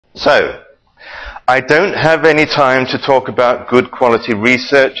So, I don't have any time to talk about good quality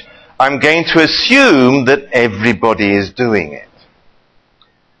research. I'm going to assume that everybody is doing it.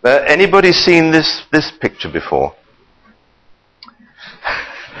 Anybody seen this picture before?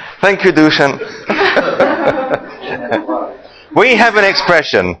 Thank you, Dushan. We have an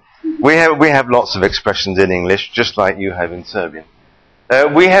expression. We have lots of expressions in English, just like you have in Serbian.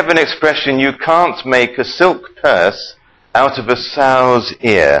 We have an expression: you can't make a silk purse out of a sow's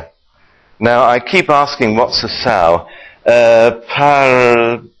ear. Now, I keep asking, what's a sow?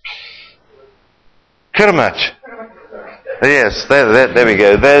 Krmač. Yes, there we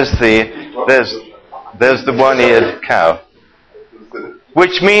go. There's the one-eared cow.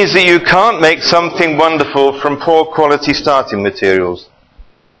 Which means that you can't make something wonderful from poor quality starting materials.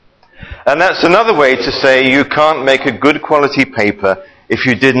 And that's another way to say you can't make a good quality paper if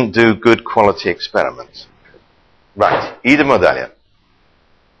you didn't do good quality experiments. Right, idemo dalje.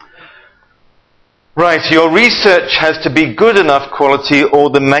 Right, your research has to be good enough quality or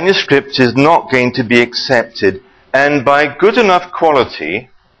the manuscript is not going to be accepted. And by good enough quality,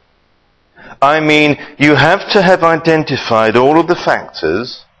 I mean you have to have identified all of the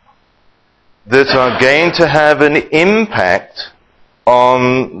factors that are going to have an impact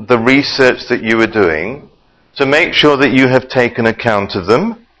on the research that you are doing, to make sure that you have taken account of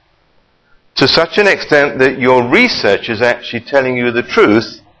them to such an extent that your research is actually telling you the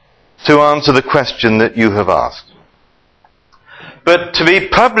truth to answer the question that you have asked. But to be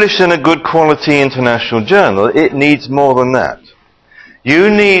published in a good quality international journal, it needs more than that. You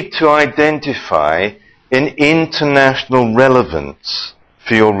need to identify an international relevance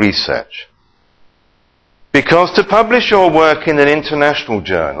for your research. Because to publish your work in an international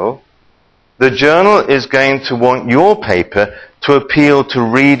journal, the journal is going to want your paper to appeal to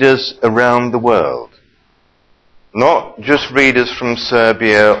readers around the world. Not just readers from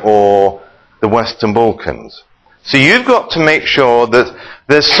Serbia or the Western Balkans. So you've got to make sure that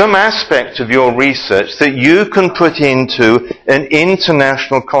there's some aspect of your research that you can put into an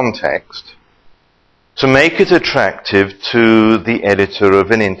international context to make it attractive to the editor of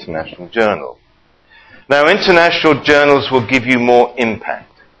an international journal. Now, international journals will give you more impact.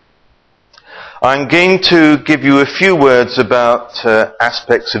 I'm going to give you a few words about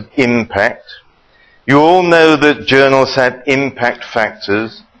aspects of impact. You all know that journals have impact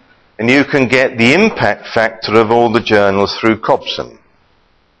factors, and you can get the impact factor of all the journals through Cobson.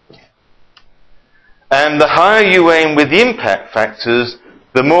 And the higher you aim with the impact factors,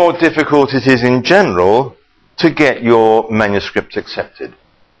 the more difficult it is in general to get your manuscript accepted.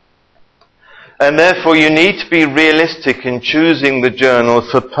 And therefore you need to be realistic in choosing the journal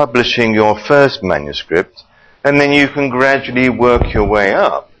for publishing your first manuscript, and then you can gradually work your way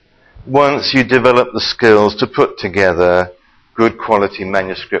up once you develop the skills to put together good quality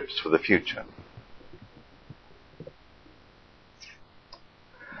manuscripts for the future.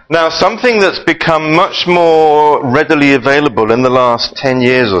 Now, something that's become much more readily available in the last 10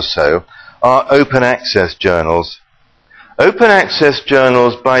 years or so are open access journals. Open access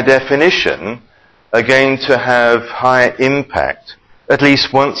journals, by definition, are going to have higher impact, at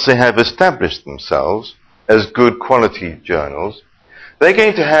least once they have established themselves as good quality journals. They're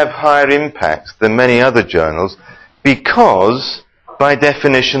going to have higher impact than many other journals because, by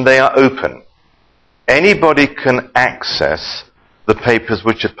definition, they are open. Anybody can access the papers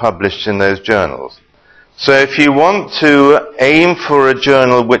which are published in those journals. So if you want to aim for a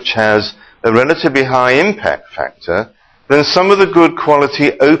journal which has a relatively high impact factor, then some of the good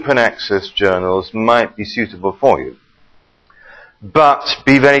quality open access journals might be suitable for you. But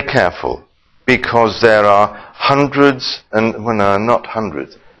be very careful, because there are hundreds, and well, no, not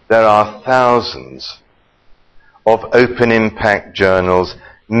hundreds, there are thousands of open impact journals.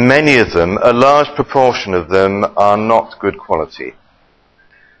 Many of them, a large proportion of them, are not good quality.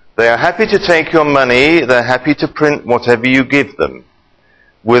 They are happy to take your money, they're happy to print whatever you give them,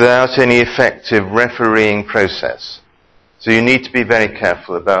 without any effective refereeing process. So you need to be very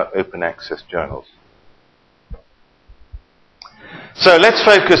careful about open access journals. So let's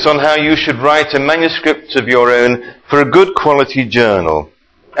focus on how you should write a manuscript of your own for a good quality journal.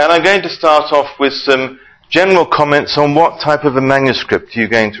 And I'm going to start off with some general comments on what type of a manuscript you're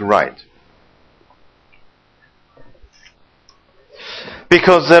going to write.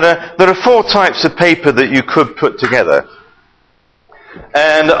 Because there are 4 types of paper that you could put together.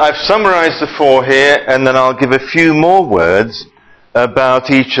 And I've summarized the 4 here, and then I'll give a few more words about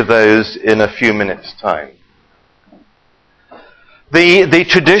each of those in a few minutes' time. The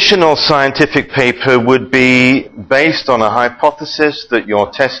traditional scientific paper would be based on a hypothesis that you're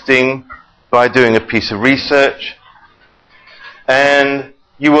testing by doing a piece of research, and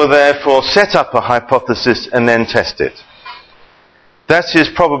you will therefore set up a hypothesis and then test it. That is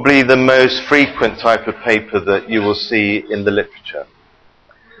probably the most frequent type of paper that you will see in the literature.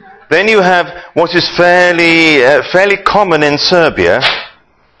 Then you have what is fairly common in Serbia.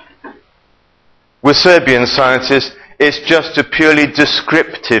 With Serbian scientists, it's just a purely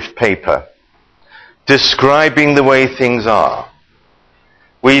descriptive paper, describing the way things are.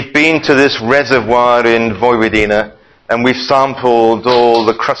 We've been to this reservoir in Vojvodina, and we've sampled all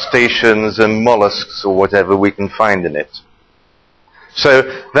the crustaceans and mollusks or whatever we can find in it.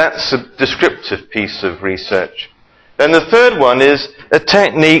 So that's a descriptive piece of research. And the third one is a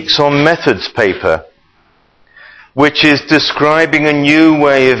techniques on methods paper, which is describing a new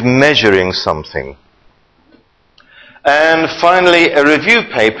way of measuring something. And finally, a review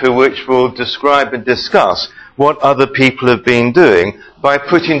paper which will describe and discuss what other people have been doing by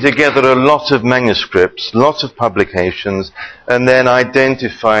putting together a lot of manuscripts, lots of publications, and then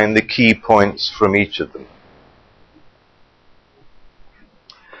identifying the key points from each of them.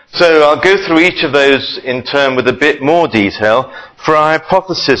 So I'll go through each of those in turn with a bit more detail. For a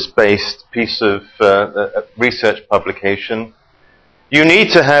hypothesis-based piece of research publication, you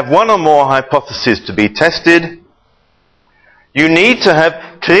need to have one or more hypotheses to be tested. You need to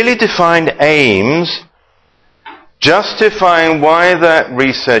have clearly defined aims, justifying why that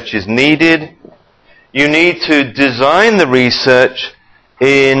research is needed. You need to design the research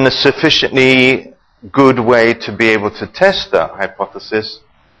in a sufficiently good way to be able to test that hypothesis.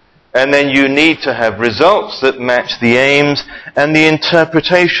 And then you need to have results that match the aims, and the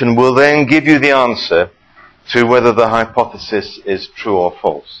interpretation will then give you the answer to whether the hypothesis is true or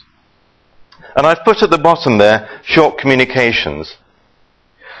false. And I've put at the bottom there short communications.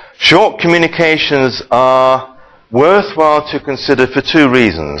 Short communications are worthwhile to consider for two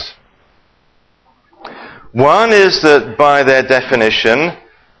reasons. One is that by their definition,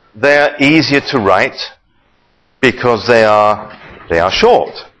 they are easier to write because they are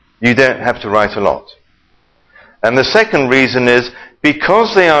short. You don't have to write a lot. And the second reason is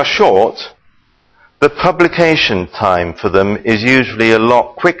because they are short, the publication time for them is usually a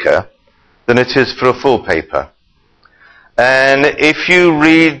lot quicker than it is for a full paper. And if you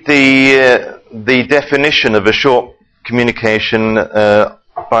read the definition of a short communication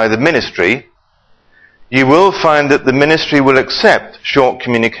by the ministry, you will find that the ministry will accept short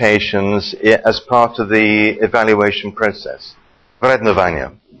communications as part of the evaluation process.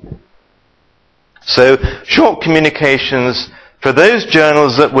 Vrednovanje. So short communications, for those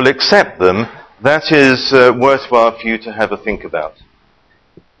journals that will accept them, that is worthwhile for you to have a think about.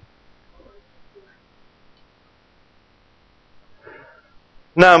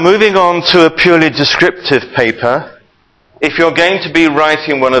 Now, moving on to a purely descriptive paper, if you're going to be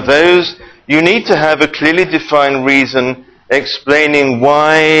writing one of those, you need to have a clearly defined reason explaining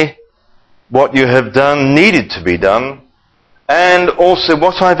why what you have done needed to be done. And also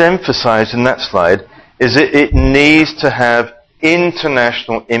what I've emphasized in that slide is that it needs to have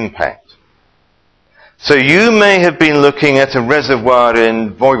international impact. So you may have been looking at a reservoir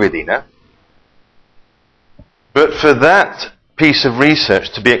in Vojvodina, but for that piece of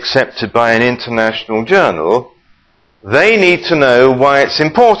research to be accepted by an international journal, they need to know why it's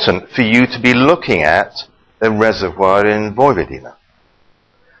important for you to be looking at a reservoir in Vojvodina.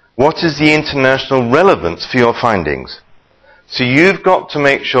 What is the international relevance for your findings? So you've got to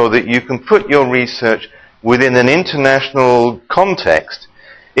make sure that you can put your research within an international context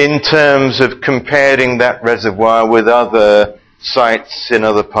in terms of comparing that reservoir with other sites in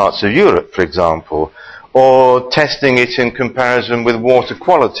other parts of Europe, for example, or testing it in comparison with water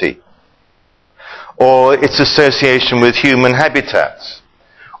quality, or its association with human habitats,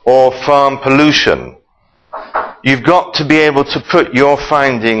 or farm pollution. You've got to be able to put your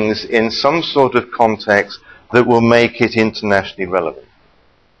findings in some sort of context that will make it internationally relevant.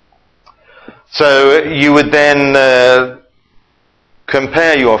 So you would then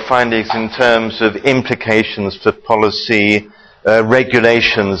compare your findings in terms of implications for policy,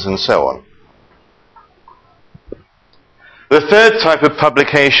 regulations, and so on. The third type of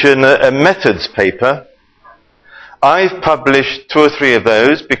publication, a methods paper. I've published 2 or 3 of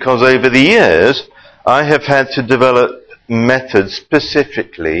those because over the years I have had to develop methods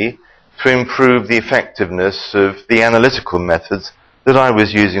specifically to improve the effectiveness of the analytical methods that I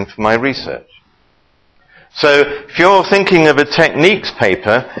was using for my research. So if you're thinking of a techniques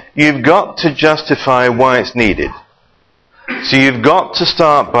paper, you've got to justify why it's needed. So you've got to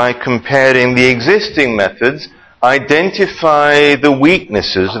start by comparing the existing methods, identify the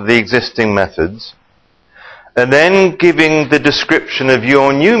weaknesses of the existing methods, and then giving the description of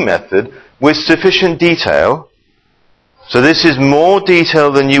your new method with sufficient detail So this is more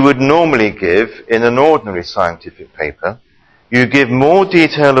detail than you would normally give in an ordinary scientific paper. You give more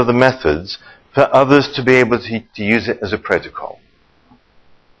detail of the methods for others to be able to use it as a protocol.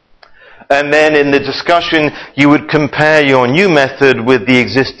 And then in the discussion, you would compare your new method with the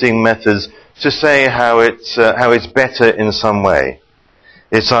existing methods to say how it's better in some way.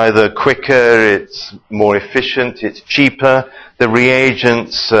 It's either quicker, it's more efficient, it's cheaper, the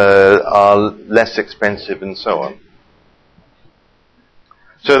reagents are less expensive, and so on.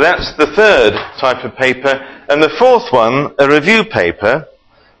 So that's the third type of paper. And the fourth one, a review paper.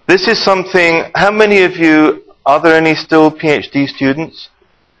 This is something, how many of you, are there any still PhD students?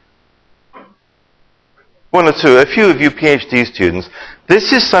 One or two, a few of you PhD students.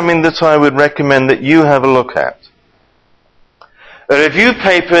 This is something that I would recommend that you have a look at. A review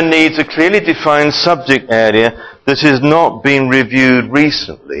paper needs a clearly defined subject area that has not been reviewed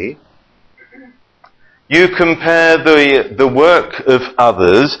recently. You compare the work of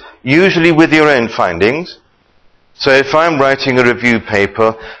others, usually with your own findings. So if I'm writing a review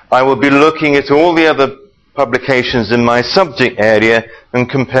paper, I will be looking at all the other publications in my subject area and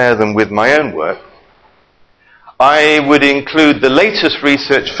compare them with my own work. I would include the latest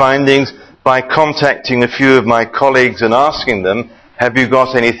research findings by contacting a few of my colleagues and asking them, have you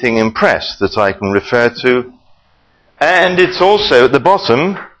got anything in press that I can refer to? And it's also at the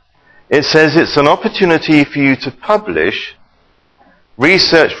bottom, it says it's an opportunity for you to publish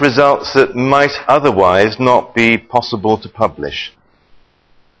research results that might otherwise not be possible to publish.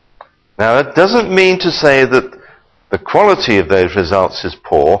 Now, that doesn't mean to say that the quality of those results is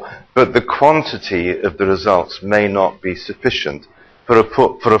poor, but the quantity of the results may not be sufficient for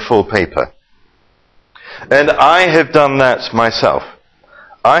a full paper. And I have done that myself.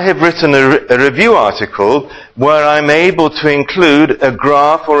 I have written a review article where I'm able to include a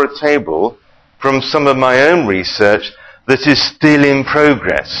graph or a table from some of my own research that is still in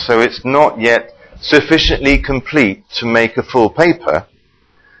progress. So it's not yet sufficiently complete to make a full paper,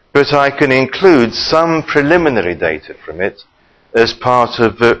 but I can include some preliminary data from it as part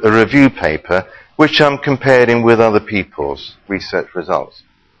of a review paper, which I'm comparing with other people's research results.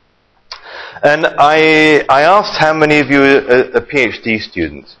 And I asked how many of you are PhD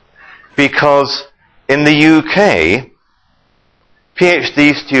students, because in the UK,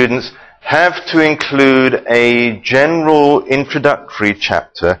 PhD students have to include a general introductory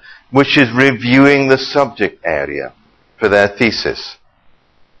chapter which is reviewing the subject area for their thesis.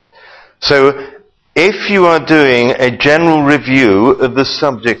 So if you are doing a general review of the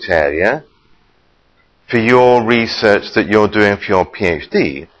subject area for your research that you're doing for your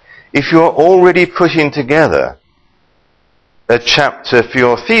PhD, if you're already putting together a chapter for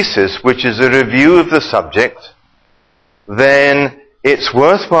your thesis, which is a review of the subject, then it's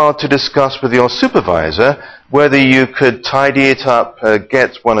worthwhile to discuss with your supervisor whether you could tidy it up,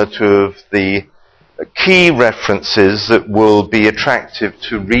 get one or two of the key references that will be attractive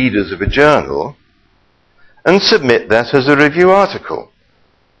to readers of a journal, and submit that as a review article.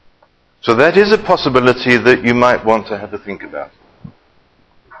 So that is a possibility that you might want to have a think about.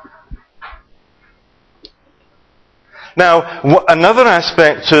 Now, another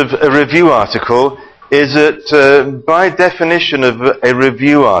aspect of a review article is that by definition of a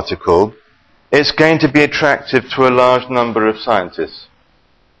review article, it's going to be attractive to a large number of scientists.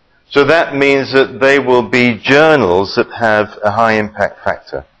 So that means that they will be journals that have a high impact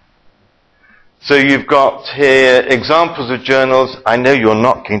factor. So you've got here examples of journals. I know you're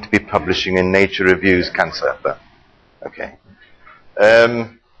not going to be publishing in Nature Reviews Cancer, but okay.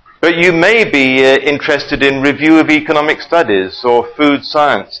 But you may be interested in Review of Economic Studies or Food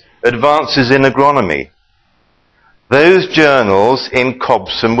Science, Advances in Agronomy. Those journals in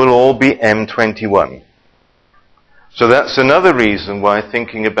Cobson will all be M21. So that's another reason why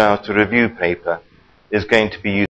thinking about a review paper is going to be useful.